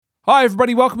Hi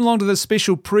everybody, welcome along to this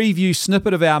special preview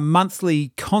snippet of our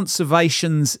monthly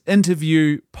Conservations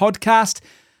interview podcast.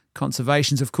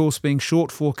 Conservations, of course, being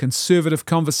short for Conservative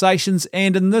Conversations.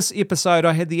 And in this episode,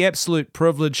 I had the absolute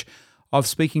privilege of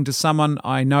speaking to someone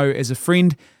I know as a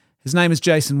friend. His name is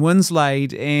Jason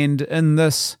Winslade, and in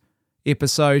this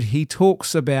episode, he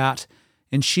talks about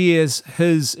and shares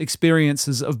his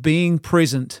experiences of being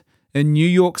present in New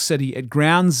York City at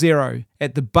Ground Zero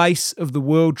at the base of the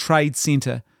World Trade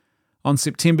Center on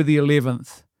September the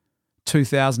 11th,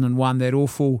 2001, that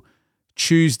awful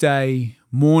Tuesday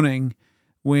morning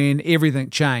when everything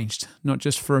changed, not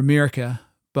just for America,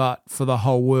 but for the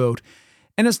whole world.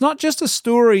 And it's not just a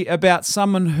story about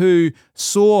someone who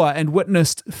saw and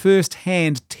witnessed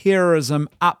firsthand terrorism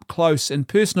up close and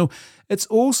personal. It's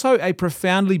also a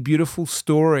profoundly beautiful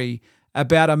story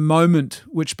about a moment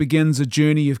which begins a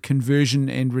journey of conversion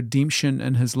and redemption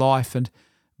in his life and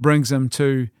brings him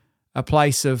to a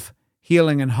place of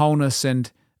healing and wholeness and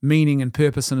meaning and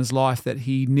purpose in his life that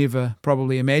he never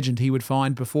probably imagined he would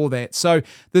find before that. So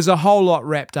there's a whole lot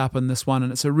wrapped up in this one,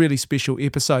 and it's a really special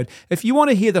episode. If you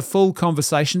want to hear the full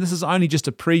conversation, this is only just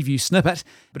a preview snippet,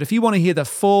 but if you want to hear the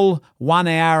full 1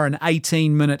 hour and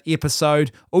 18-minute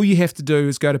episode, all you have to do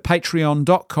is go to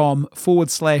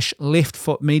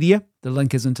patreon.com/leftfootmedia. The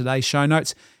link is in today's show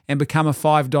notes, and become a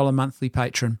 $5 monthly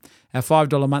patron. Our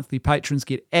 $5 monthly patrons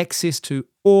get access to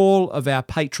all of our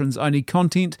patrons-only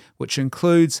content, which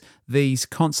includes these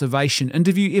conservation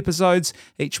interview episodes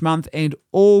each month, and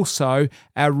also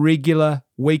our regular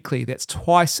weekly, that's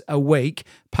twice a week,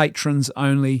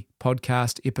 patrons-only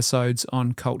podcast episodes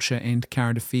on culture and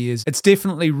current affairs. It's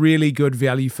definitely really good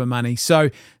value for money.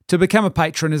 So to become a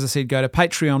patron, as I said, go to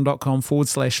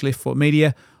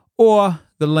patreon.com/leftfootmedia, or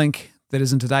the link that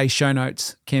is in today's show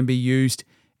notes can be used,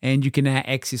 and you can now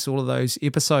access all of those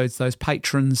episodes, those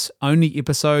patrons-only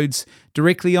episodes,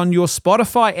 directly on your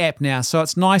Spotify app now. So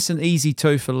it's nice and easy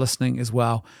too for listening as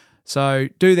well. So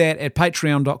do that at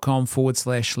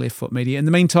patreon.com/leftfootmedia. In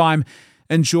the meantime,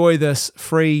 enjoy this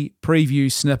free preview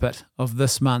snippet of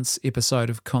this month's episode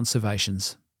of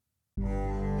Conservations.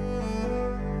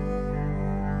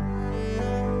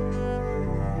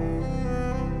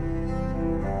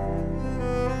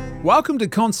 Welcome to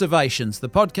Conservations, the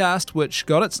podcast which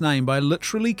got its name by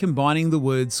literally combining the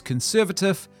words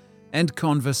conservative and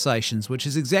conversations, which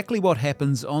is exactly what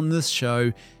happens on this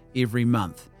show every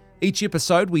month. Each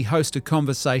episode, we host a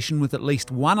conversation with at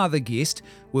least one other guest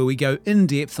where we go in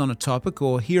depth on a topic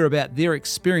or hear about their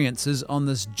experiences on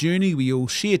this journey we all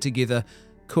share together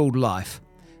called life.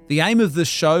 The aim of this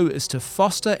show is to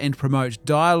foster and promote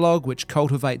dialogue which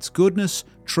cultivates goodness,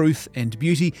 truth and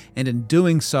beauty, and in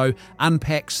doing so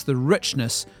unpacks the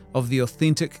richness of the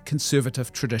authentic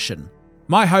conservative tradition.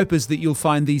 My hope is that you'll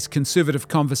find these conservative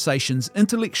conversations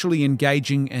intellectually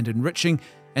engaging and enriching,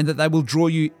 and that they will draw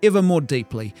you ever more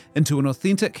deeply into an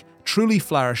authentic, truly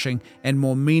flourishing and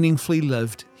more meaningfully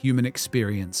lived human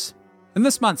experience. In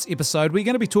this month's episode, we're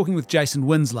going to be talking with Jason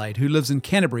Winslade, who lives in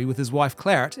Canterbury with his wife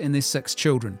Claret and their 6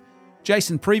 children.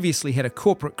 Jason previously had a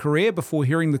corporate career before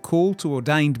hearing the call to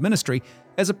ordained ministry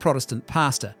as a Protestant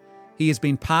pastor. He has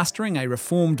been pastoring a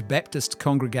Reformed Baptist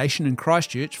congregation in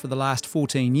Christchurch for the last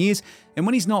 14 years, and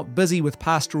when he's not busy with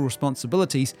pastoral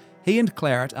responsibilities, he and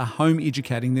Claret are home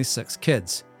educating their 6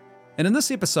 kids. And in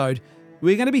this episode,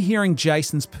 we're going to be hearing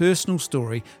Jason's personal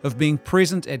story of being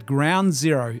present at Ground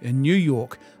Zero in New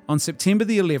York on September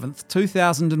the 11th,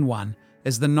 2001,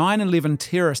 as the 9/11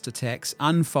 terrorist attacks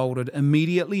unfolded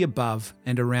immediately above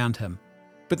and around him.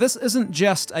 But this isn't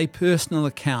just a personal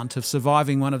account of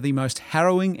surviving one of the most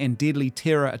harrowing and deadly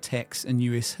terror attacks in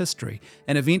US history,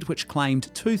 an event which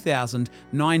claimed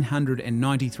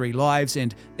 2,993 lives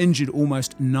and injured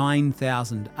almost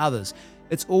 9,000 others.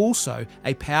 It's also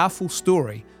a powerful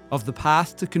story of the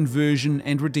path to conversion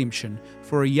and redemption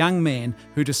for a young man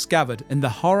who discovered in the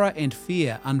horror and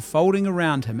fear unfolding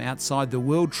around him outside the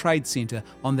World Trade Center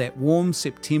on that warm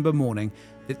September morning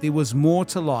that there was more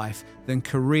to life than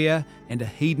career and a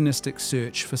hedonistic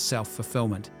search for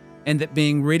self-fulfillment, and that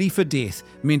being ready for death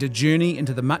meant a journey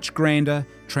into the much grander,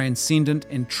 transcendent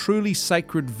and truly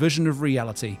sacred vision of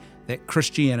reality that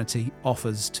Christianity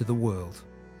offers to the world.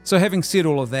 So having said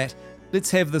all of that,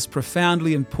 let's have this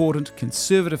profoundly important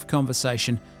conservative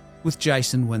conversation with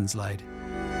Jason Winslade.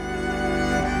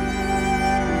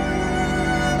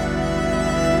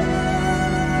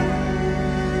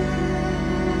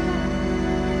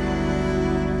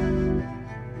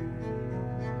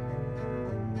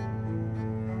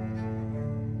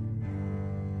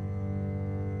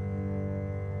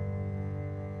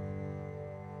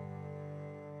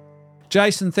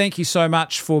 Jason, thank you so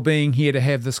much for being here to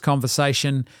have this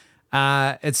conversation.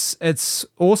 It's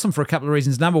awesome for a couple of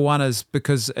reasons. Number one is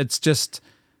because it's just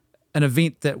an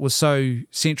event that was so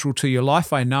central to your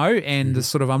life, I know, and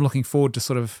I'm looking forward to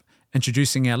sort of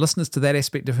introducing our listeners to that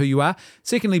aspect of who you are.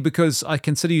 Secondly, because I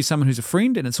consider you someone who's a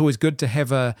friend, and it's always good to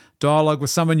have a dialogue with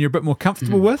someone you're a bit more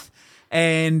comfortable with.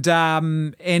 And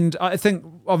I think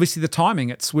obviously the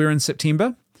timing. We're in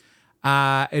September.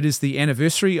 It is the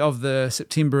anniversary of the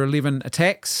September 11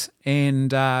 attacks,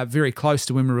 and very close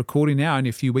to when we're recording now, only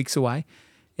a few weeks away.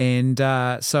 And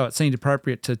so it seemed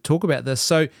appropriate to talk about this.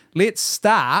 So let's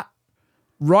start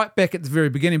right back at the very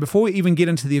beginning, before we even get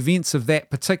into the events of that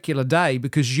particular day,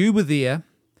 because you were there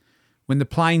when the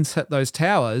planes hit those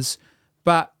towers.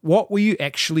 But what were you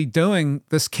actually doing?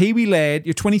 This Kiwi lad,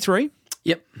 you're 23?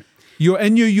 Yep. You're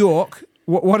in New York.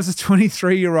 What is a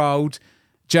 23-year-old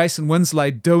Jason Winsley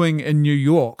doing in New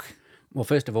York? Well,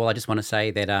 first of all, I just want to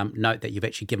say that note that you've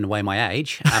actually given away my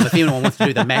age. If anyone wants to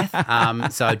do the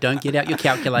math, so don't get out your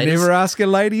calculators. Never ask a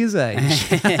lady his age.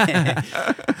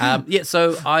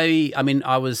 So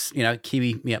I was,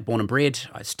 Kiwi, born and bred.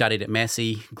 I studied at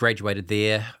Massey, graduated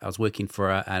there. I was working for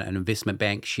an investment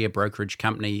bank, share brokerage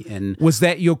company. Was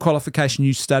that your qualification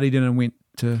you studied in and went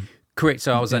to? Correct.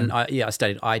 So I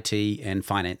studied IT and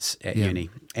finance at uni,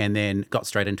 and then got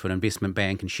straight into an investment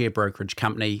bank and share brokerage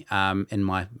company in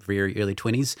my very early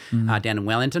 20s down in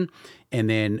Wellington. And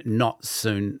then not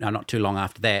too long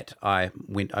after that, I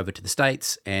went over to the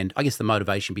States. And I guess the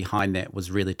motivation behind that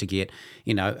was really to get,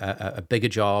 a bigger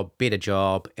job, better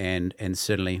job, and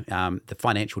certainly the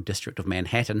financial district of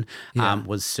Manhattan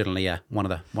was certainly one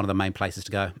of the main places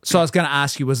to go. So I was going to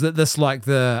ask you, was that this like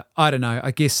the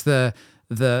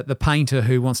painter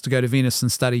who wants to go to Venice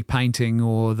and study painting,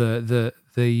 or the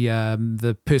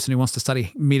person who wants to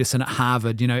study medicine at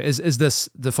Harvard? Is this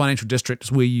the financial district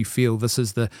is where you feel this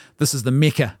is the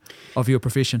mecca of your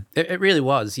profession? It really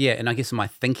was, yeah. And I guess my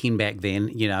thinking back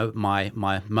then,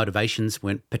 my motivations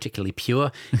weren't particularly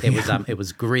pure. It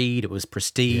was greed, it was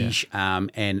prestige,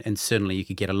 and certainly you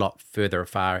could get a lot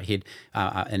far ahead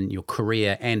in your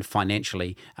career and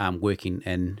financially working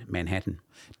in Manhattan.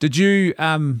 Did you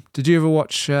ever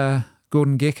watch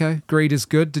Gordon Gekko? Greed is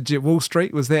Good. Did you Wall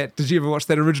Street? Did you ever watch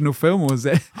that original film, or was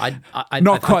that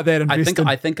not quite that invested?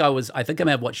 I think I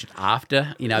may have watched it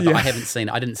after, but I haven't seen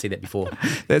it. I didn't see that before.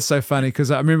 That's so funny,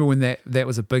 because I remember when that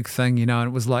was a big thing, and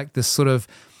it was like this sort of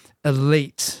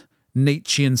elite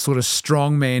Nietzschean sort of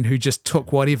strong man who just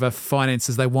took whatever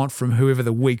finances they want from whoever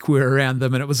the weak were around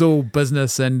them, and it was all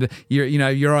business, and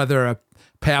you're either a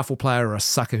powerful player or a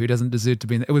sucker who doesn't deserve to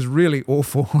be in it. It was really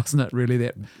awful, wasn't it, really,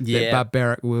 that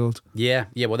barbaric world? Yeah,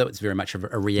 well, that was very much a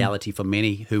reality for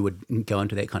many who would go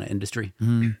into that kind of industry.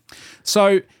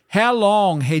 So how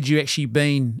long had you actually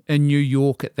been in New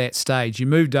York at that stage? You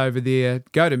moved over there,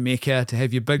 go to Mecca to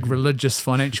have your big religious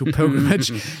financial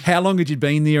pilgrimage. How long had you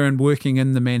been there and working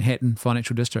in the Manhattan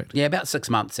financial district? Yeah, about 6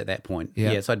 months at that point.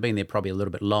 Yeah, so I'd been there probably a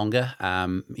little bit longer,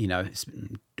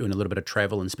 doing a little bit of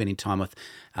travel and spending time with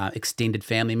extended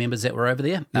family members that were over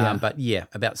there. But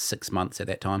about 6 months at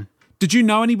that time. Did you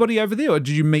know anybody over there, or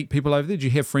did you meet people over there? Did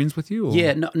you have friends with you? Or?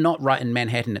 Yeah, not right in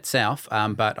Manhattan itself,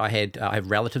 but I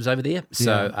have relatives over there.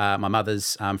 So my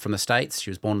mother's from the States. She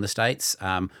was born in the States,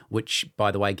 which, by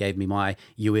the way, gave me my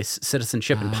US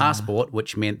citizenship and passport,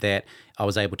 which meant that I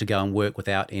was able to go and work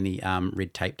without any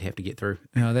red tape to have to get through.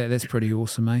 Oh, that's pretty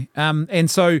awesome, eh?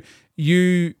 And so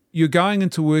you're going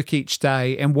into work each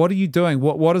day, and what are you doing?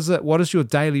 What is your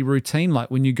daily routine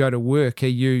like when you go to work? Are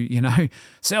you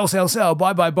sell,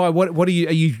 buy? What are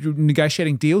you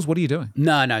negotiating deals? What are you doing?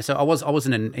 No. So I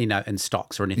wasn't in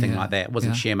stocks or anything like that. It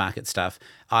wasn't share market stuff.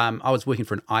 I was working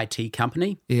for an IT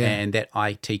company, and that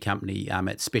IT company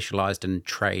it specialized in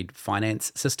trade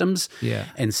finance systems. Yeah.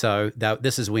 And so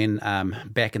this is when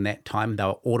back in that time they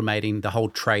were automating the whole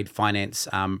trade finance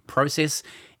process.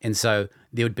 And so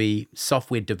there would be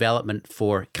software development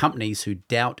for companies who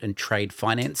dealt in trade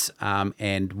finance,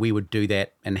 and we would do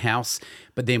that in-house.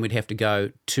 But then we'd have to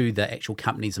go to the actual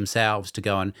companies themselves to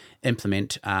go and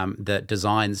implement the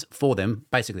designs for them,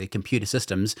 basically computer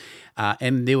systems.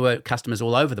 And there were customers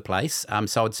all over the place.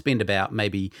 So I'd spend about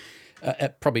maybe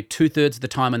probably 2/3 of the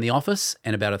time in the office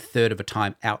and about 1/3 of the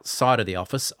time outside of the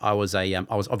office. I was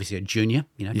obviously a junior,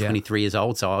 23 years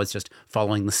old, so I was just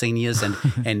following the seniors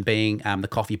and being the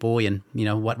coffee boy and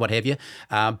what have you.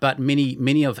 But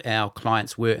many of our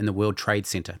clients were in the World Trade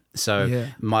Center. So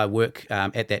my work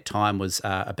at that time was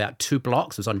about 2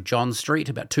 blocks. It was on John Street,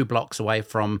 about 2 blocks away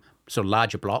from, sort of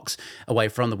larger blocks away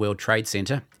from the World Trade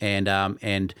Center,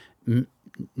 and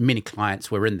many clients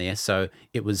were in there, so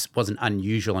it wasn't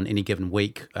unusual on any given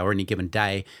week or any given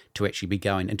day to actually be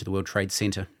going into the World Trade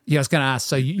Center. Yeah, I was going to ask,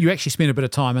 so you actually spent a bit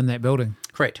of time in that building?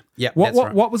 Correct. Yeah.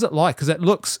 What was it like? Because it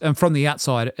looks, from the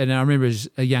outside, and I remember as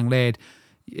a young lad,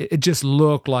 it just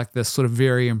looked like this sort of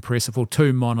very impressive, or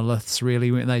two monoliths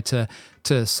really, weren't they, to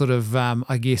sort of,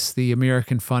 I guess, the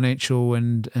American financial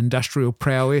and industrial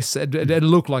prowess. It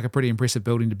looked like a pretty impressive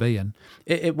building to be in.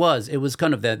 It was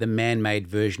kind of the man-made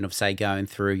version of, say, going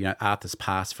through, Arthur's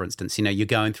Pass, for instance. You're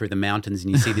going through the mountains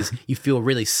and you see this, you feel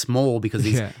really small because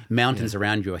these mountains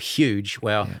around you are huge.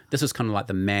 Well, this was kind of like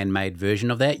the man-made version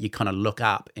of that. You kind of look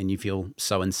up and you feel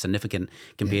so insignificant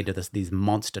compared to these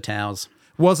monster towers.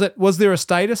 Was there a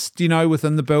status,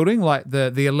 within the building? Like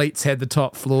the elites had the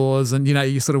top floors and,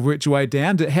 you sort of worked your way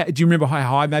down. Do you remember how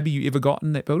high maybe you ever got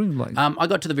in that building? I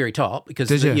got to the very top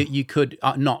because you could,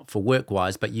 not for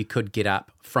work-wise, but you could get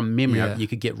up from memory. Yeah. You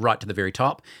could get right to the very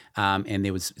top, and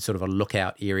there was sort of a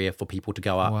lookout area for people to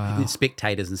go up,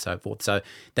 spectators and so forth. So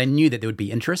they knew that there would be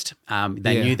interest.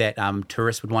 They knew that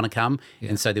tourists would want to come,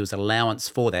 and so there was allowance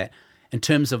for that. In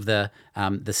terms of the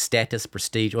status,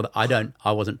 prestige,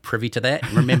 I wasn't privy to that.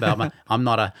 Remember, I'm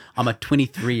a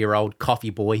 23-year-old coffee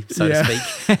boy, so to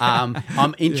speak.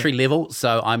 I'm entry level,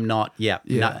 so I'm not.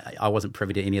 No, I wasn't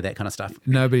privy to any of that kind of stuff.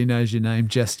 Nobody knows your name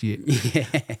just yet.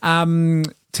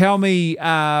 Tell me,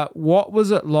 what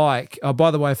was it like? Oh,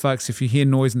 by the way, folks, if you hear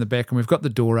noise in the background, we've got the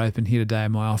door open here today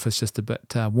in my office, just a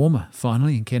bit warmer,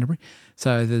 finally, in Canterbury.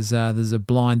 So there's a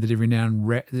blind that every now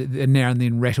and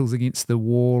then rattles against the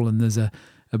wall, and there's a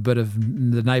bit of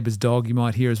the neighbour's dog you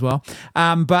might hear as well.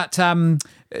 But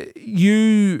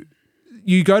you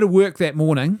go to work that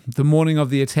morning, the morning of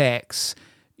the attacks.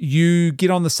 You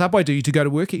get on the subway, do you, to go to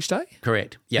work each day?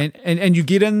 Correct. Yeah. And you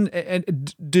get in.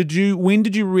 And when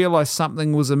did you realise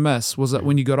something was amiss? Was it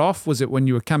when you got off? Was it when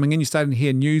you were coming in? You started to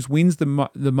hear news. When's the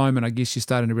moment, I guess, you're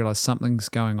starting to realise something's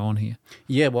going on here?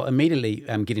 Yeah, well, immediately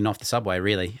getting off the subway.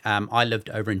 Really, I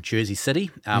lived over in Jersey City,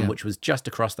 which was just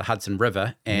across the Hudson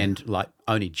River, and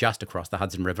only just across the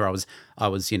Hudson River. I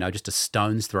was just a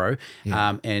stone's throw,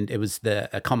 and it was the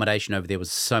accommodation over there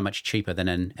was so much cheaper than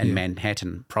in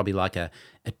Manhattan, probably like a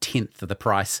tenth of the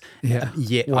price.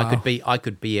 Yet wow. I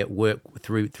could be at work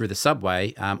through the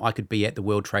subway. I could be at the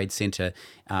World Trade Center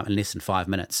in less than 5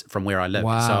 minutes from where I lived.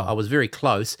 Wow. So I was very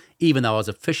close. Even though I was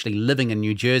officially living in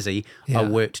New Jersey, I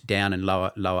worked down in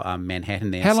lower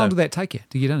Manhattan there. How long did that take you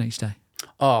to get in each day?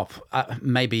 Oh,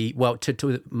 maybe. Well,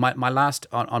 to my last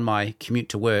on my commute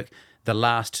to work.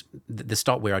 The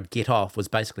stop where I'd get off was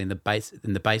basically in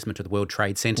the basement of the World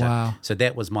Trade Center. Wow. So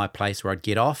that was my place where I'd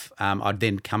get off. I'd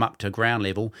then come up to ground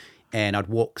level, and I'd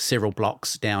walk several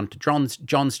blocks down to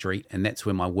John Street, and that's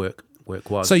where my work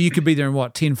was. So you could be there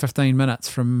in 10, 15 minutes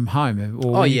from home,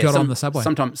 or you got on the subway?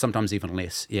 Sometimes even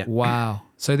less. Yeah. Wow.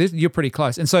 So you're pretty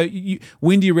close. And so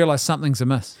when do you realise something's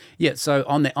amiss? Yeah. So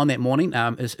on that morning,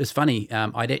 it's funny.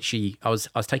 I was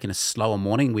taking a slower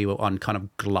morning. We were on kind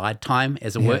of glide time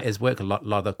as work. A lot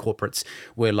of the corporates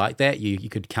were like that. You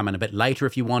could come in a bit later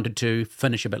if you wanted to,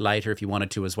 finish a bit later if you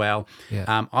wanted to as well.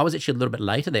 Yeah. I was actually a little bit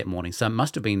later that morning, so it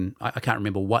must have been, I can't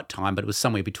remember what time, but it was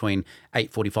somewhere between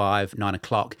 8:45, 9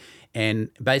 o'clock. And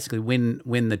basically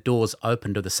when the doors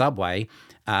opened of the subway,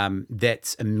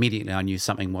 that's immediately I knew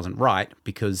something wasn't right,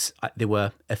 because there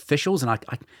were officials, and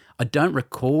I don't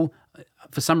recall,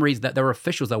 for some reason, that there were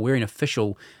officials that were wearing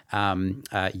official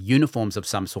uniforms of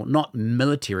some sort, not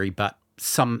military, but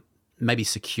some maybe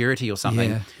security or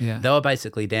something. Yeah. They were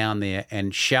basically down there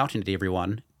and shouting at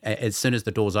everyone as soon as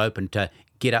the doors opened to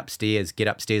get upstairs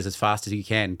as fast as you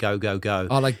can, go.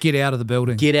 Oh, like get out of the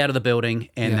building. Get out of the building,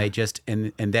 and they just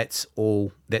and that's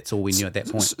all we knew at that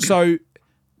point.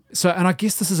 So, and I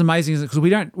guess this is amazing, because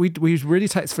we really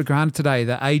take this for granted today,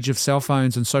 the age of cell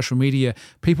phones and social media.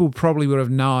 People probably would have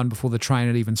known before the train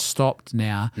had even stopped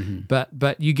now. Mm-hmm.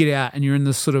 But you get out and you're in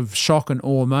this sort of shock and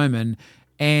awe moment.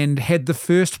 And had the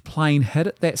first plane hit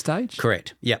at that stage?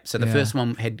 Correct. Yep. So the first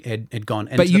one had gone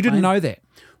into But you the didn't plane. know that?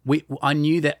 I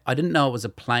knew that. I didn't know it was a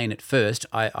plane at first.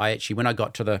 I actually, when I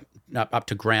got to up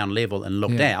to ground level and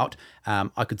looked out,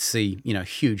 I could see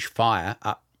huge fire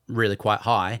up really quite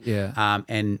high.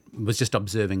 And was just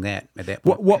observing that at that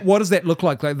point. What does that look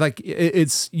like? Like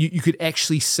it's you could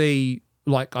actually see,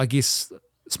 like, I guess,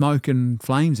 smoke and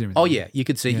flames and everything. Oh yeah, you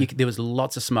could see. There was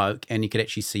lots of smoke, and you could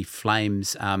actually see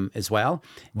flames as well.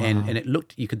 Wow. And it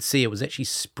looked. You could see it was actually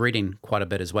spreading quite a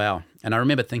bit as well. And I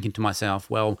remember thinking to myself,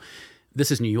 well, this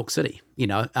is New York City.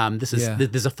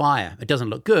 There's a fire. It doesn't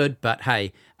look good, but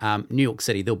hey, New York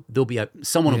City,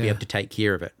 someone will be able to take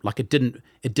care of it. Like it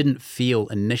didn't feel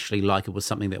initially like it was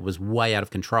something that was way out of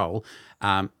control,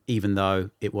 even though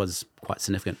it was quite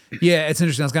significant. Yeah, it's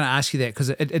interesting. I was going to ask you that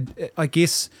because I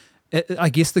guess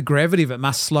the gravity of it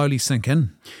must slowly sink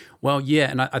in. Well, yeah,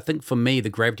 and I think for me, the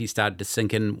gravity started to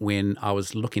sink in when I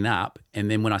was looking up,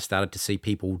 and then when I started to see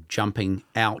people jumping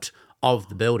out of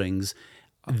the buildings.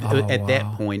 At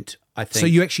that point, I think. So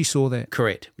you actually saw that?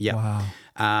 Correct. Yeah.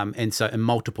 Wow. And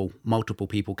multiple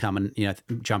people coming,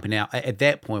 jumping out. At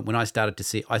that point, when I started to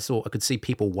see, I could see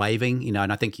people waving,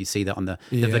 and I think you see that on the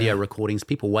video recordings,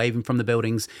 people waving from the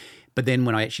buildings. But then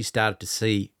when I actually started to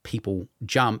see people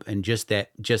jump, and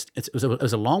it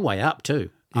was a long way up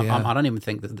too. Yeah. I don't even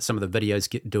think that some of the videos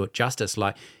do it justice.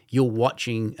 Like you're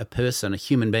watching a person, a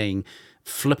human being,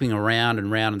 flipping around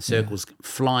and round in circles,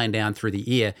 flying down through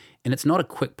the air, and it's not a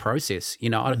quick process. I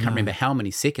can't remember how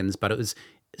many seconds, but it was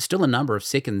still a number of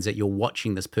seconds that you're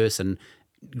watching this person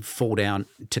fall down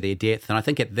to their death. And I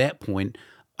think at that point,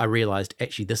 I realized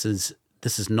actually this is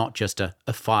not just a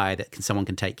fire that someone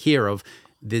can take care of.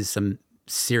 There's some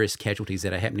serious casualties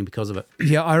that are happening because of it.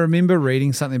 Yeah, I remember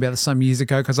reading something about this some years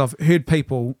ago because I've heard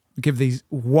people give these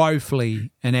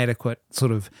woefully inadequate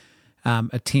sort of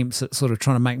attempts at sort of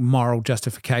trying to make moral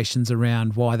justifications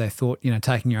around why they thought,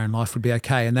 taking your own life would be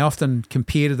okay. And they often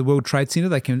compare to the World Trade Center.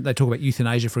 They talk about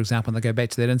euthanasia, for example, and they go back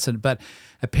to that incident. But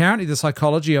apparently the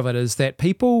psychology of it is that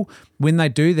people, when they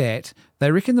do that,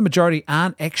 they reckon the majority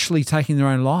aren't actually taking their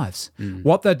own lives.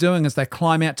 What they're doing is they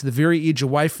climb out to the very edge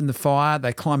away from the fire.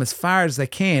 They climb as far as they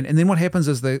can. And then what happens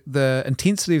is the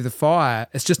intensity of the fire,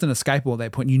 it's just unescapable at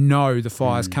that point. The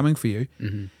fire's coming for you.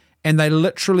 Mm-hmm. And they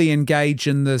literally engage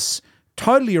in this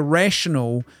totally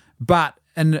irrational, but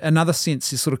in another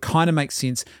sense, it sort of kind of makes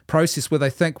sense, process where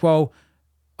they think, well,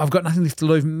 I've got nothing left to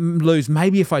lose.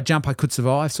 Maybe if I jump, I could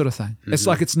survive, sort of thing.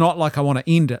 Mm-hmm. It's not like I want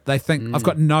to end it. They think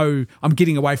I'm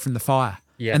getting away from the fire.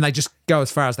 Yeah. And they just go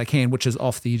as far as they can, which is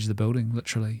off the edge of the building,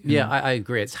 literally. Yeah, I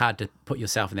agree. It's hard to put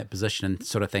yourself in that position and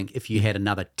sort of think if you had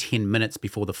another 10 minutes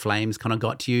before the flames kind of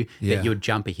got to you, that you would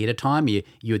jump ahead of time. You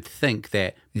would think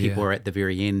that people are at the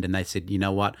very end and they said, you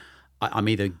know what, I'm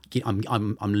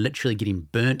literally getting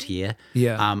burnt here.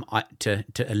 Yeah.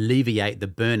 To alleviate the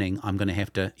burning, I'm going to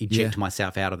have to eject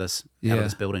myself out of this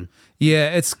building.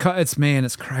 Yeah, it's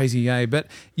crazy, eh? But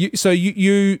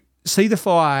you see the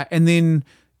fire, and then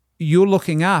you're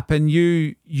looking up, and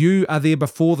you are there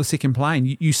before the second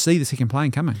plane. You see the second plane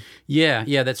coming. Yeah,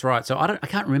 that's right. So I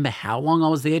can't remember how long I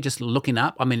was there, just looking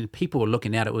up. I mean, people were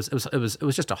looking at it. It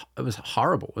was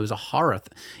horrible. It was a horror,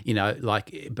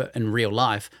 but in real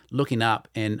life, looking up,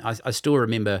 and I still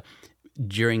remember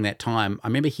during that time, I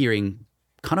remember hearing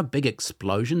kind of big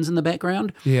explosions in the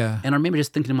background. Yeah. And I remember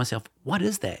just thinking to myself, what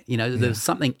is that? There's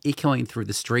something echoing through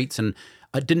the streets, and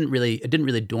it didn't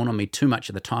really dawn on me too much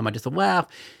at the time. I just thought, wow,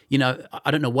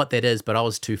 I don't know what that is, but I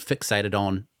was too fixated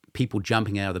on people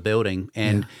jumping out of the building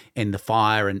and the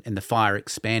fire and the fire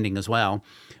expanding as well.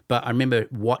 But I remember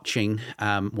watching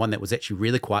one that was actually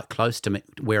really quite close to me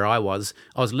where I was.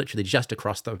 I was literally just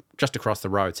across the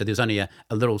road. So there was only a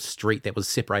little street that was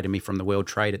separating me from the World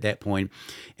Trade at that point,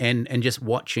 and just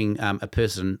watching a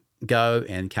person go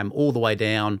and come all the way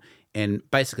down, and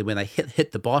basically when they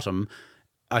hit the bottom,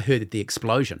 I heard the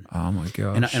explosion. Oh my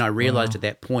gosh. And I realized at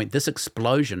that point, this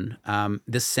explosion,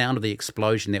 this sound of the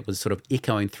explosion that was sort of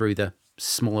echoing through the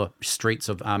smaller streets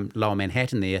of lower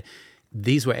Manhattan there,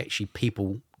 these were actually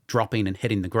people dropping and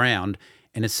hitting the ground.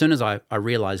 And as soon as I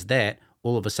realized that,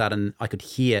 all of a sudden I could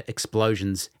hear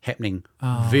explosions happening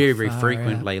very, very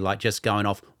frequently, like just going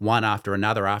off one after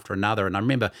another. And I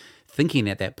remember thinking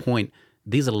at that point,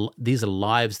 these are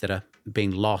lives that are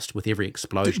being lost with every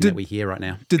explosion that we hear right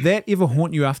now. Did that ever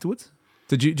haunt you afterwards?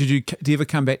 Do you ever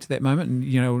come back to that moment? And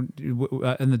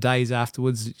in the days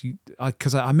afterwards,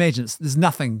 because I imagine there's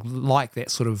nothing like that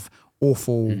sort of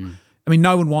awful. I mean,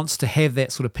 no one wants to have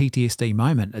that sort of PTSD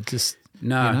moment. It just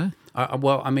no. I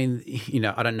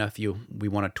don't know if we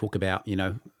want to talk about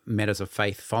matters of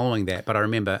faith following that, but I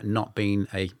remember not being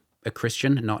a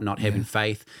Christian, not having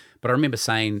faith. But I remember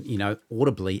saying,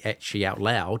 audibly, actually out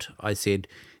loud, I said,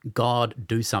 God,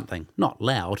 do something. Not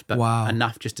loud, but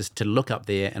enough just to look up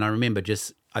there. And I remember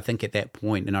I think at that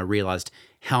point, and I realized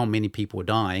how many people were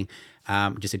dying,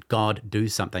 just said, God, do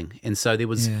something. And so there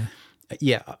was,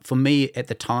 for me at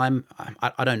the time,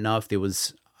 I don't know if there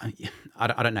was,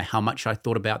 I don't know how much I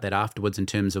thought about that afterwards in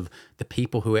terms of the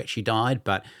people who actually died,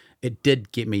 but it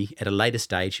did get me at a later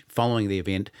stage following the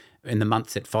event in the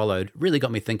months that followed really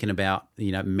got me thinking about,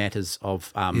 matters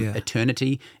of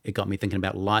eternity. It got me thinking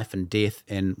about life and death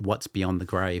and what's beyond the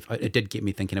grave. It did get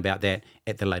me thinking about that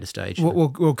at the later stage.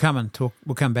 We'll come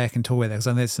back and talk about that, because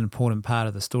I think that's an important part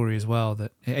of the story as well,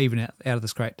 that even out of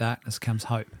this great darkness comes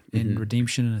hope and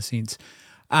redemption in a sense.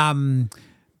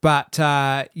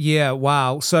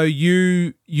 Wow. So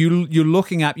you're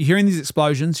looking up, you're hearing these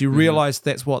explosions, you realise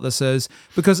that's what this is,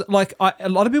 because a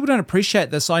lot of people don't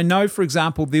appreciate this. I know, for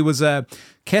example, there was a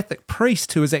Catholic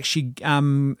priest who was actually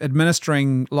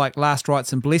administering last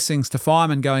rites and blessings to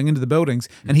firemen going into the buildings,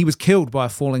 and he was killed by a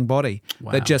falling body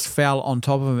that just fell on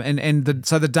top of him.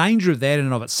 So the danger of that in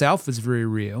and of itself is very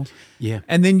real. Yeah.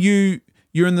 And then you're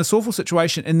in this awful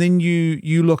situation, and then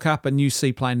you look up and you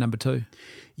see plane number 2.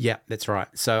 Yeah, that's right.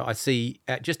 So I see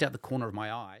just out the corner of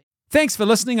my eye. Thanks for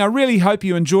listening. I really hope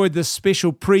you enjoyed this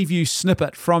special preview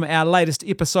snippet from our latest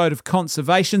episode of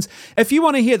Conservations. If you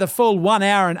want to hear the full 1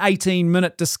 hour and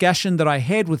 18-minute discussion that I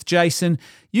had with Jason,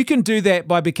 you can do that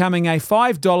by becoming a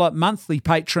 $5 monthly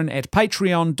patron at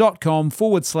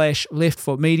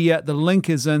patreon.com/leftfootmedia. The link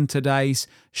is in today's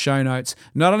show notes.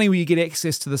 Not only will you get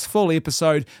access to this full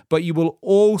episode, but you will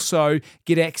also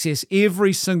get access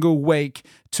every single week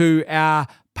to our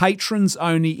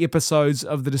patrons-only episodes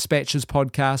of the Dispatches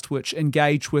podcast, which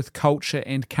engage with culture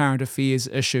and current affairs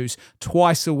issues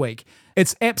twice a week.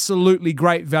 It's absolutely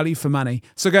great value for money.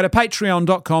 So go to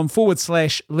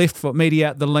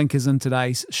patreon.com/leftfootmedia. The link is in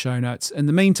today's show notes. In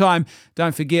the meantime,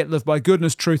 don't forget, live by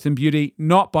goodness, truth, and beauty,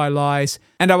 not by lies.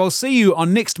 And I will see you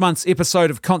on next month's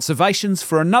episode of Conservations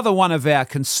for another one of our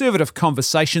conservative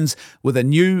conversations with a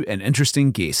new and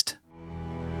interesting guest.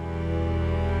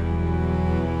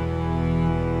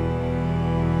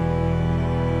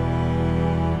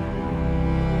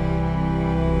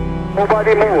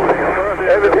 Nobody move.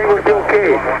 Everything will be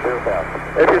okay.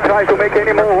 If you try to make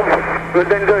any move, you'll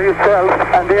danger yourself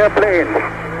and the airplane.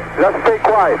 Just stay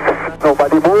quiet.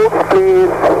 Nobody move,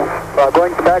 please. We are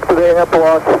going back to the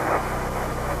airport.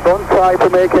 Don't try to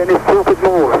make any stupid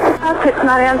moves. Cockpit's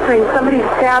not answering. Somebody's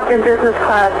stabbed in business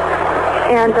class.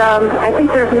 And I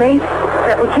think there's mace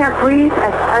that we can't breathe.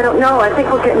 I don't know. I think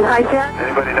we're getting hijacked.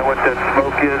 Anybody know what that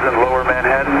smoke is in Lower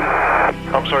Manhattan?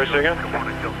 I'm sorry, say again?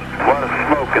 A lot of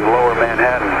smoke in Lower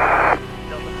Manhattan.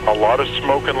 A lot of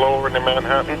smoke in Lower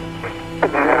Manhattan?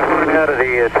 Out of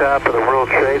the top of the World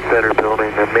Trade Center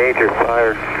building, a major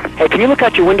fire. Hey, can you look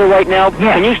out your window right now?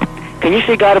 Yeah. Can you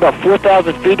see a guy at about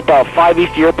 4,000 feet, about 5 east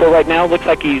of the airport right now? Looks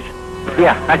like he's...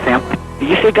 Yeah, I see him.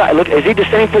 You see a guy, look, is he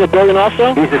descending for the building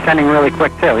also? He's descending really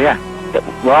quick too, yeah.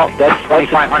 Well, that's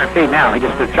 2,500 feet now. He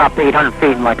just chopped 800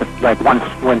 feet in like one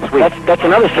sweep. That's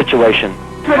another situation.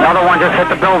 Another one just hit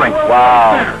the building.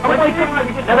 Wow.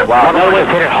 Another one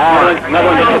just hit it hard. Another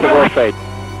one just hit the World Trade.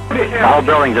 The whole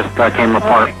building just came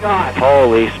apart.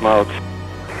 Holy smokes.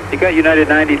 You got United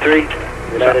 93?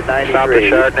 United 93. South of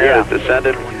Chardonnay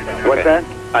descended. What's that?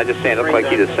 I just saying, it looked like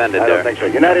he descended I there. don't think so.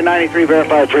 United 93,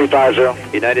 verified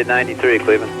 350. United 93,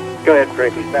 Cleveland. Go ahead,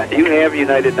 Craig. Do you have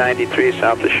United 93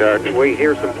 south of Chardonnay? We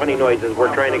hear some funny noises.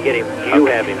 We're trying to get him. Do you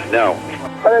have him? No.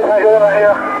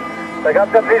 I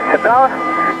got them, please sit down.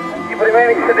 Keep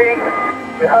remaining sitting.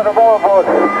 We have a ball boat.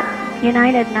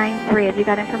 United 93, have you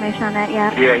got information on that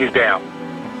yet? Yeah, he's down.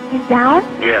 He's down?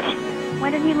 Yes.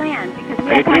 When did he land? Because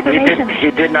we have confirmation.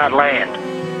 He did not land.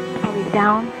 Oh, he's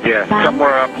down? Yes,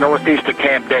 somewhere up northeast of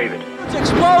Camp David.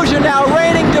 Explosion now,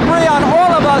 raining debris on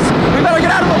all of us. We better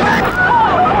get out of the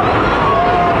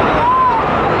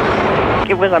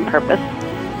way. It was on purpose.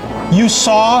 You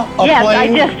saw a yes,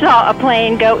 plane? Yes, I just saw a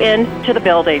plane go into the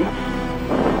building.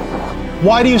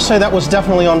 Why do you say that was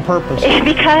definitely on purpose?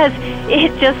 Because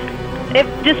it just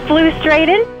flew straight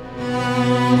in.